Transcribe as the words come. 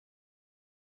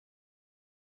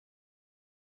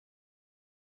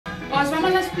os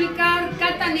vamos a explicar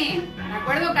Catané, ¿de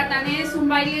acuerdo? Catané es un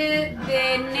baile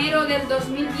de enero del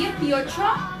 2018,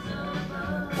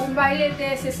 un baile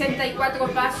de 64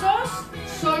 pasos,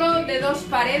 solo de 2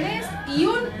 paredes y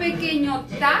un pequeño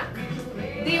tag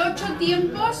de 8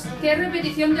 tiempos que es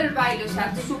repetición del baile, o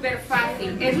sea, súper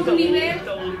fácil. Es un nivel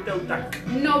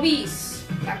novice,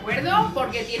 ¿de acuerdo?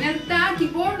 Porque tiene el tag y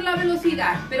por la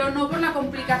velocidad, pero no por la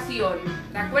complicación,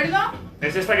 ¿de acuerdo?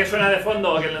 Es esta que suena de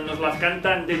fondo, que nos las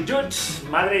cantan de Judds,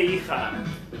 madre e hija.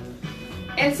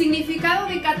 El significado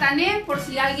de Catané, por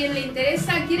si a alguien le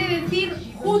interesa, quiere decir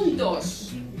juntos,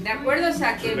 ¿de acuerdo? O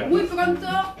sea que muy pronto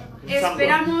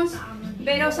esperamos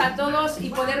veros a todos y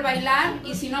poder bailar,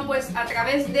 y si no, pues a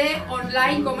través de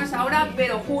online como es ahora,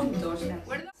 pero juntos, ¿de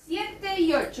acuerdo? 7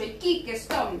 y 8, y kick,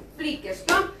 stomp, flick,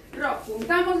 stomp, rock,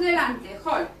 juntamos delante,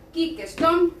 hold, kick,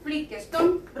 stomp, flick,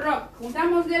 stomp, rock,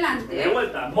 juntamos delante. De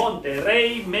vuelta,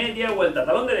 Monterrey, media vuelta,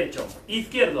 talón derecho,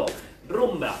 izquierdo,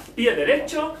 rumba, pie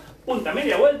derecho, punta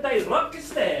media vuelta y rock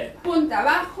step. Punta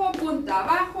abajo,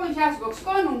 jazz box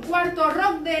con un cuarto,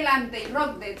 rock delante y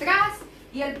rock detrás,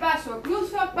 y el paso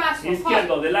cruzo, paso,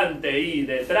 izquierdo, hold. delante y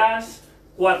detrás,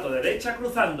 cuarto derecha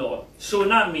cruzando,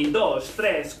 tsunami, 2,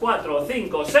 3, 4,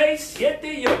 5, 6,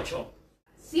 7 y 8.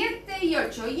 7 y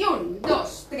 8, y 1,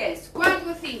 2, 3,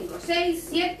 4, 5, 6,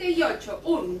 7 y 8,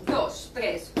 1, 2,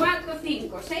 3, 4,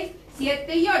 5, 6,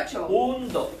 7 y 8. 1,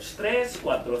 2, 3,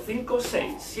 4, 5,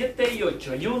 6, 7 y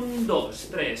 8. Y 1, 2,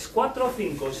 3, 4,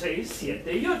 5, 6,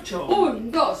 7 y 8. 1,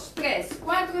 2, 3,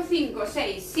 4, 5,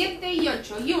 6, 7 y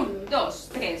 8. Y 1, 2,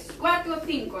 3, 4,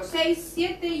 5, 6,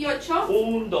 7 y 8.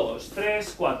 1, 2,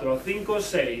 3, 4, 5,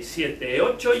 6, 7,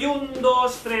 8. Y 1,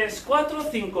 2, 3, 4,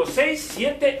 5, 6,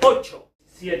 7, 8.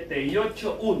 7 y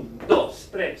 8, 1, 2,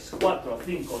 3, 4,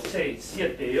 5, 6,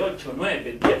 7, 8,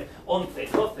 9, 10, 11,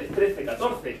 12, 13,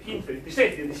 14, 15,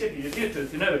 16, 17, 18,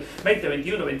 19, 20,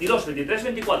 21, 22, 23,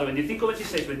 24, 25,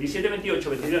 26, 27, 28,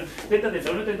 29, 30,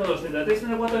 31, 32, 33,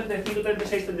 34, 35,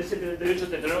 36, 37, 38,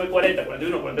 39, 40,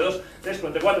 41, 42, 3,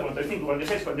 44, 45,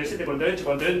 46, 47, 48,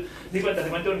 49, 50,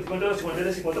 51, 52,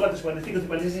 53, 54, 55,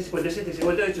 56, 57,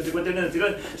 58,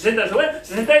 59, 60,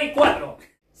 64.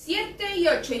 7 y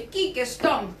 8, y kick,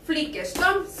 stomp, flick,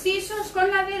 stomp, scissors con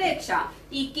la derecha,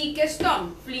 y kick,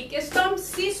 stomp, flick, stomp,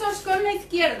 scissors con la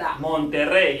izquierda.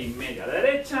 Monterrey, media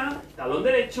derecha, talón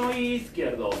derecho y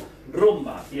izquierdo,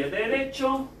 rumba, pie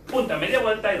derecho, punta media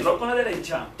vuelta y rock con la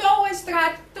derecha. Toe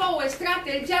strat,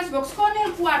 el jazz box con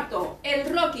el cuarto,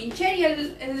 el rocking chair y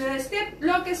el step,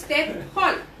 lock, step,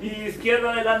 hold.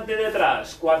 Izquierda, delante,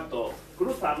 detrás, cuarto.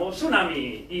 Cruzamos,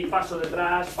 tsunami, y paso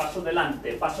detrás, paso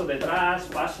delante, paso detrás,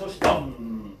 paso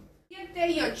stomp. 7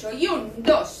 y 8, y 1,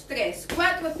 2, 3,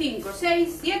 4, 5,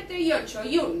 6, 7 y 8,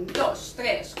 y 1, 2,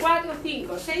 3, 4,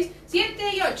 5, 6, 7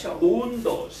 y 8. 1,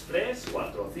 2, 3,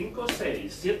 4, 5,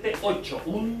 6, 7, 8.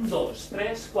 1, 2,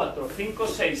 3, 4, 5,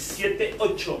 6, 7,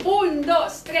 8. 1,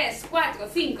 2, 3, 4,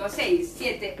 5, 6,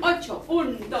 7, 8.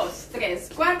 1, 2, 3,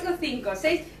 4, 5,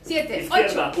 6, 7, 8.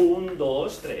 Izquierda, 1,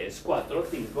 2, 3, 4,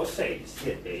 5, 6,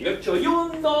 7 y 8. Y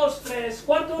 1, 2, 3,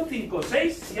 4, 5,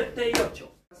 6, 7 y 8.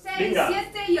 6,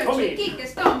 7 y 8, y kick,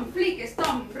 stomp, flick,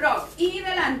 stomp, rock, y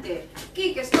delante.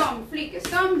 Kick, stomp, flick,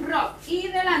 stomp, rock, y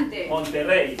delante.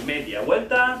 Monterrey, media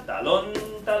vuelta, talón,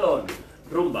 talón.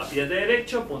 Rumba, pie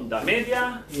derecho, punta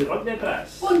media y rock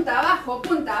detrás. Punta abajo,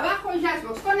 jazz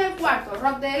box con el cuarto,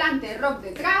 rock delante, rock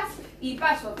detrás, y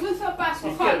paso, cruzo, paso,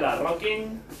 Izquierda, hold.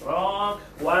 rocking, rock,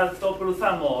 cuarto,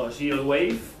 cruzamos y el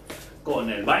wave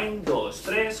con el bind, 2,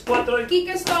 3, 4 y...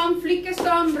 Kick, stomp, flick,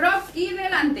 stomp, rock, y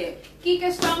delante. Kick,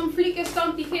 stomp, flick,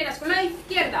 stomp, tijeras con la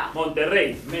izquierda.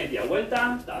 Monterrey, media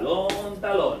vuelta, talón,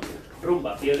 talón.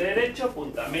 Rumba, pie derecho,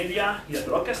 punta media y el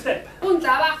rock step.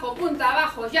 Punta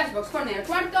abajo, jazz box con el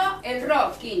cuarto, el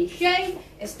rocking shake,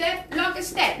 step, lock,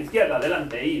 step. Izquierda,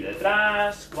 delante y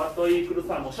detrás, cuarto y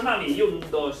cruzamos. Tsunami, y 1,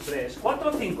 2, 3,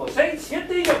 4, 5, 6,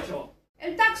 7 y 8.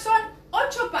 El tag son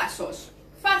 8 pasos.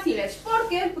 Fáciles,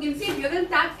 porque el principio del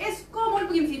tag es como el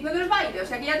principio del baile, o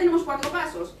sea que ya tenemos 4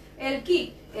 pasos. El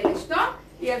kick, el stomp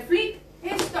y el flick,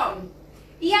 stomp.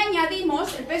 Y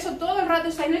añadimos, el peso todo el rato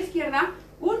está en la izquierda,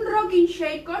 un rocking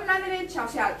shake con la derecha, o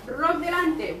sea, rock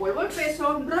delante, vuelvo el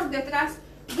peso, rock detrás,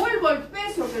 vuelvo el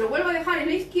peso que lo vuelvo a dejar en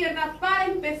la izquierda para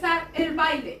empezar el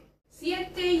baile.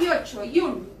 7 y 8, y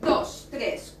 1, 2,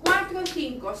 3, 4,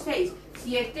 5, 6,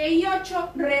 7 y 8,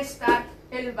 restart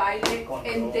el baile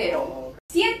entero.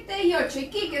 7 y 8, y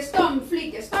kick, stomp,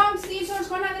 flick, stomp, scissors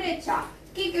con la derecha.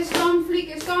 Kick, stomp,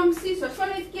 flick, stomp, scissors con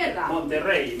la izquierda.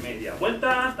 Monterrey, media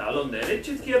vuelta, talón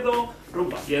derecho, izquierdo,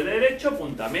 rumba, pie derecho,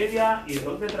 punta media y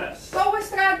rock detrás. Toe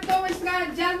strat,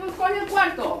 jazz box con el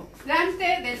cuarto.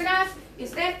 Delante, detrás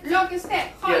step, lock,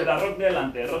 step, hold. Izquierda, rock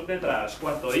delante, rock detrás,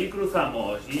 cuarto y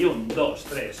cruzamos. Y 1, 2,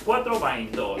 3, 4,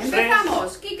 bind, 2, 3.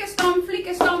 Empezamos. Kick, stomp, flick,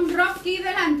 stomp, rock y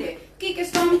delante. Kick,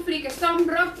 stomp, flick, stomp,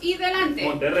 rock y delante.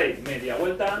 Monterrey, media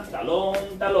vuelta, talón,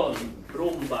 talón.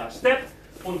 Rumba, step,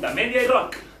 punta media y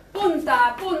rock.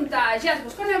 Punta, punta,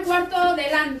 Judds con el cuarto,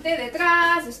 delante,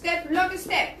 detrás, step, lock,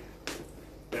 step.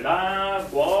 Verás,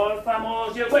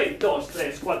 forzamos y el weight. 2,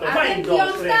 3, 4, bind, 2,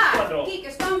 Atención, 3, tap, 4. kick,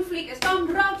 stomp, flick, stomp,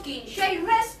 rocking, shake,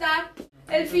 restart.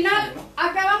 El final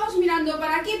acabamos mirando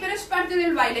para aquí, pero es parte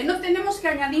del baile, no tenemos que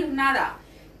añadir nada.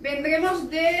 Vendremos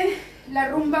de la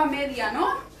rumba media,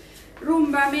 ¿no?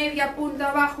 Rumba media, punta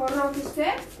abajo, rock,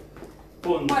 step.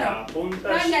 Punta, Bueno, punta,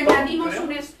 y stop, añadimos creo.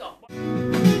 un stop.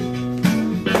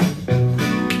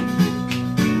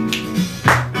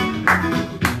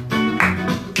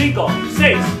 5,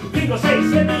 6, 5, 6,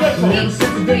 7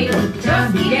 y 8.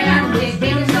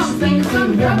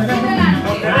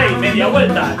 Monterrey, media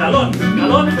vuelta, talón,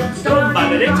 talón, trompa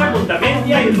derecha, punta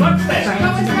media y rock step.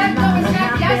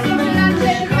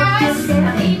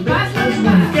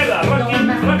 Izquierda, rocking,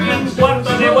 rocking,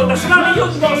 cuarto de vuelta, tsunami, 1,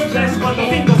 2, 3, 4,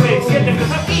 5, 6, 7,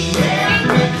 empezar.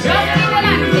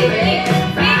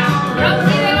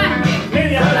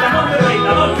 Media vuelta, Monterrey,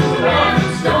 talón, talón,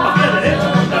 trompa hacia derecha,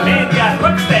 punta media,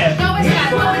 rock step.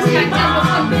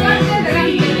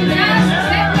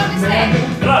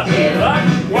 Rock, rock,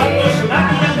 cuarto,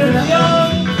 tsunami, atención.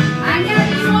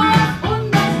 Añadimos 1,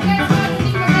 2, 3, 4,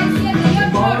 5, 6, 7 y 8.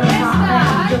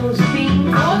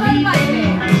 Todo el baile.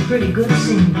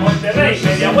 Monterrey,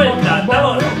 media vuelta,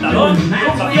 talón, talón,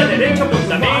 trompa hacia derecha,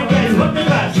 punta media y rock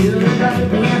detrás.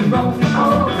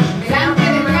 Delante,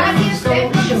 detrás y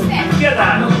step, step. Izquierda,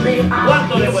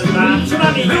 cuarto de vuelta,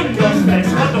 tsunami, 1, 2, 3,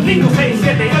 4, 5, 6,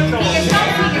 7 y 8.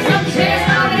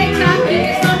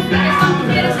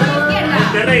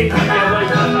 Monterrey, media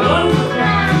vuelta, talón,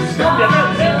 trompa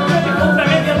hacia derecha y punta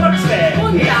media, rock step.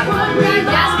 Punta, punta,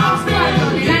 jazz box cuarto,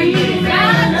 delante,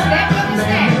 detrás, step,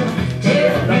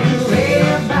 step.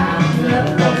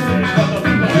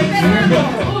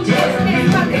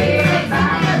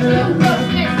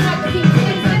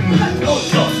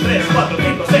 2, 3, 4,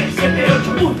 5, 6, 7,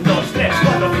 8. 1, 2, 3,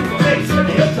 4, 5, 6,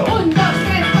 7 y 8. 1, 2,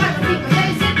 3, 4, 5,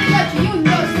 6, 7 y 8. Y 1,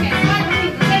 2, 3, 4,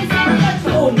 5, 6, 7 y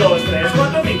 8. 1, 2, 3,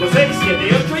 4, 5, 6, 7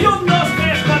 y 8. Y 1, 2,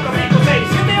 3, 4, 5, 6,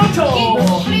 7 y 8.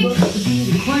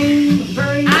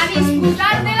 A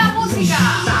disfrutar de la música.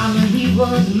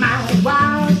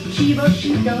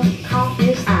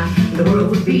 The world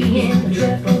would be in a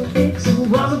dreadful fix and the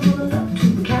world would full up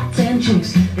to cats and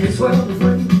chicks. This world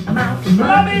wouldn't amount to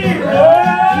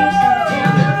much.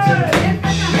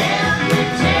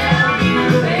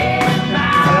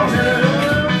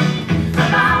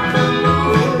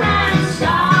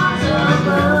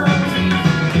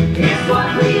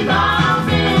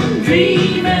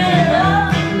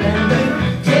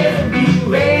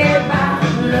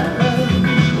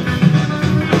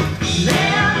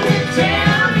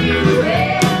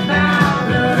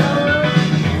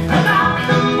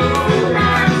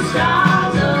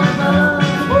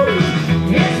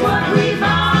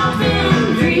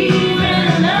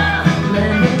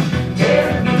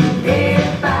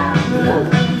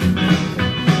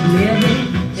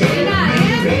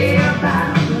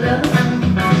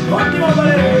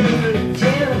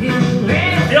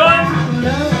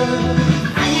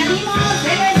 Añadimos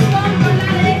el stop con la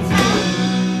derecha.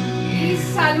 Y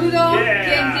saludo Yeah.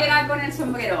 quien quiera con el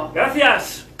sombrero.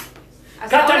 Gracias.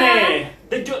 Hasta ahora. Catané,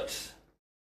 de Judds.